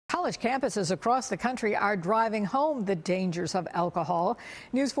College campuses across the country are driving home the dangers of alcohol.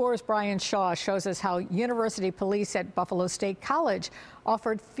 News 4's Brian Shaw shows us how University Police at Buffalo State College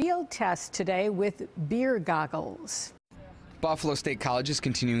offered field tests today with beer goggles. Buffalo State College is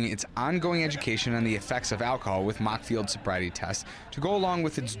continuing its ongoing education on the effects of alcohol with mock field sobriety tests to go along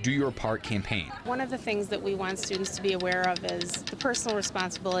with its Do Your Part campaign. One of the things that we want students to be aware of is the personal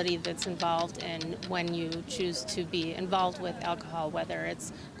responsibility that's involved in when you choose to be involved with alcohol, whether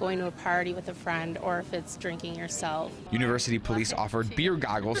it's going to a party with a friend or if it's drinking yourself. University Police offered beer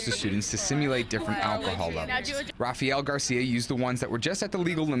goggles to students to simulate different alcohol levels. Rafael Garcia used the ones that were just at the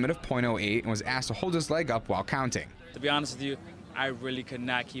legal limit of .08 and was asked to hold his leg up while counting. To be honest with you, I really could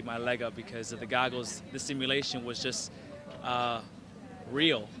not keep my leg up because of the goggles. The simulation was just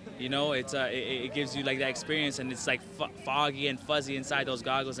real. You know, it gives you like that experience, and it's like foggy and fuzzy inside those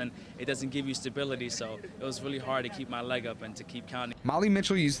goggles, and it doesn't give you stability. So it was really hard to keep my leg up and to keep counting. Molly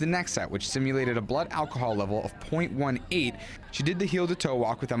Mitchell used the next set, which simulated a blood alcohol level of .18. She did the heel-to-toe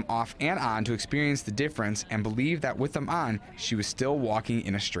walk with them off and on to experience the difference, and believed that with them on, she was still walking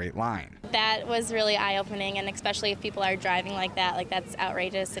in a straight line. That was really eye-opening, and especially if people are driving like that's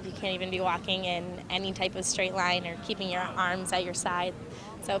outrageous if you can't even be walking in any type of straight line or keeping your arms at your side.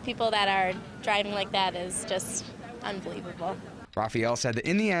 So people that are driving like that is just unbelievable. Rafael said that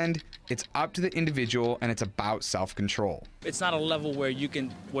in the end, it's up to the individual and it's about self-control. It's not a level where you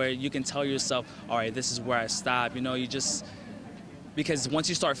can tell yourself, all right, this is where I stop. You know, because once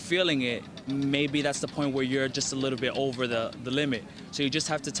you start feeling it, maybe that's the point where you're just a little bit over the limit. So you just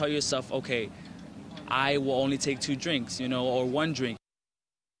have to tell yourself, okay, I will only take 2 drinks, you know, or 1 drink.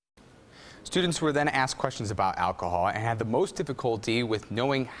 Students were then asked questions about alcohol and had the most difficulty with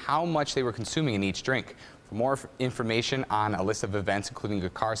knowing how much they were consuming in each drink. For more information on a list of events, including a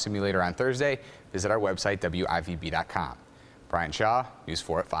car simulator on Thursday, visit our website, WIVB.com. Brian Shaw, News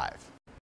 4 at 5.